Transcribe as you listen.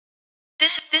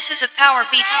This is a Power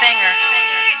Beats banger.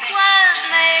 Was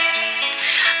made,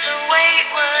 the weight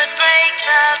would break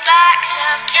the backs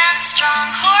of 10 strong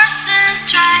horses.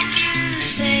 Tried to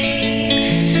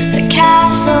save the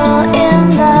castle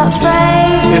in the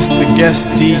fray. It's the guest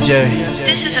DJ.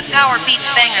 This is a Power Beats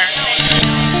banger.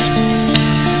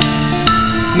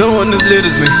 No one as lit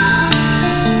as me.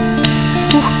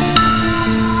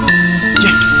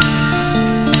 Yeah.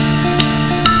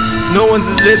 No one's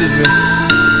as lit as me.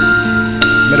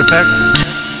 Matter of fact,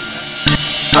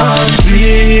 I'm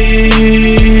trippin',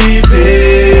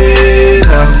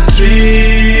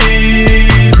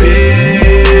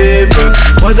 but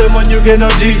what the man you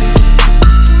cannot do?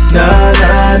 Nah,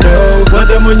 no. What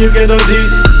the man you cannot do?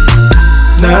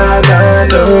 Nah,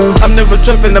 no. I'm never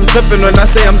trippin', I'm trippin' when I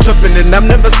say I'm trippin', and I'm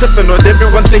never sippin' on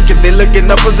everyone thinking they look in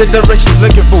opposite directions,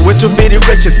 looking for what you're very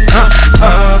wretched.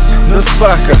 No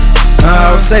sparker.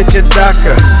 I'll say to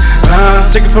Dhaka.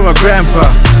 Check it for my grandpa.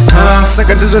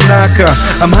 Sucker to the knocker.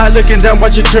 I'm high looking down,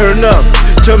 watch you turn up.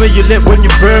 Tell me you lit when you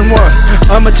burn one.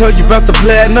 I'ma tell you about the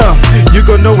plan up. You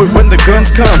gon' know it when the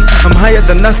guns come. I'm higher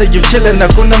than NASA, you chillin'.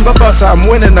 Hakuna Mabasa, I'm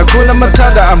winning. Hakuna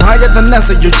Matata. I'm higher than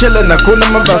NASA, you chillin'. Hakuna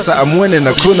Mabasa, I'm winning.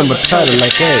 Hakuna Matata,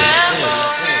 like hey.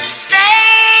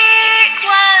 Mistake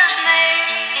was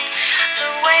made. The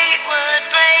weight would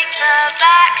break the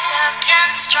backs of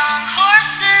 10 strong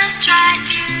horses. Tried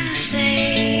to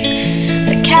save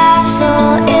the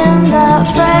castle in the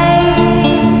fray.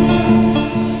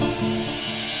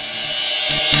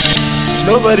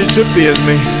 Nobody trippy as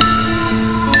me.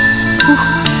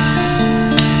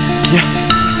 Yeah.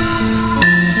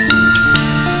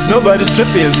 Nobody's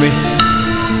trippy as me.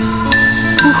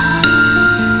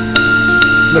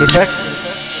 Matter of fact,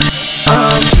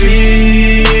 I'm trippin',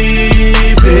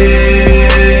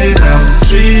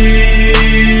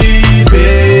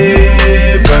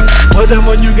 but what the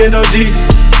man you get OD?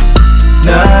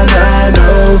 Nah,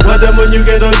 no. What the man you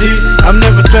get OD? I'm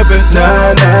never trippin',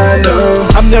 nah, no.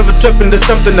 I'm never trippin', there's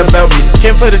something about me.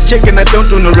 Came for the chicken, I don't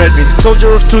do no red meat.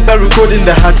 Soldier of truth, I record in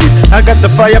the hot seat. I got the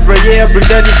fire, bro, yeah, I bring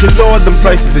that to lower them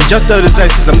prices. And just out the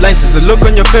sizes, I'm licensed. The look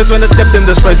on your face when I stepped in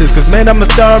the spices. Cause man, I'm a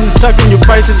star, I'm talking you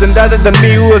prices. And other than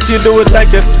me, who else you do it like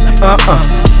this?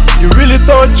 You really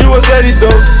thought you was ready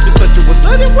though. You thought you was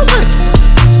ready, was ready.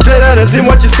 Straight out of Zim,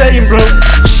 what you saying, bro?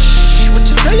 Shh, what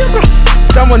you saying, bro?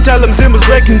 Someone tell them Zim was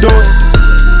breaking doors.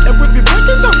 And we be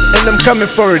breaking doors. And I'm coming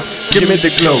for it, give me the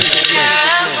glow.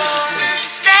 Terrible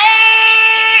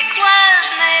mistake was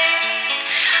made.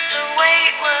 The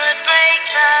weight would break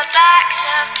the backs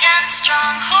of 10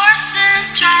 strong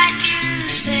horses. Tried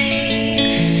to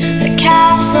save the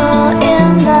castle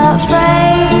in the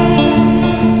fray.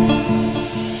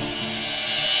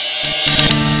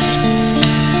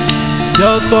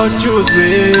 Y'all thought you was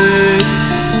red.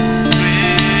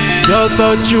 Y'all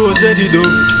thought you was ready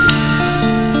though.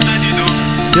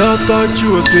 Y'all thought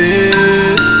you was red.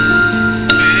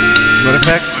 Matter of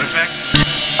fact,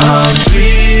 I'm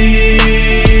trippin',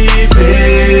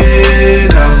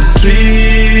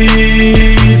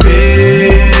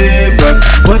 but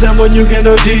what the man you get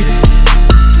OD?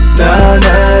 Nah,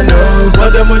 no.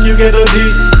 What the man you get OD?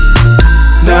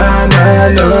 Nah,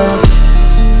 no.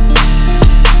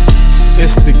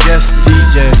 It's the guest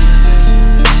DJ.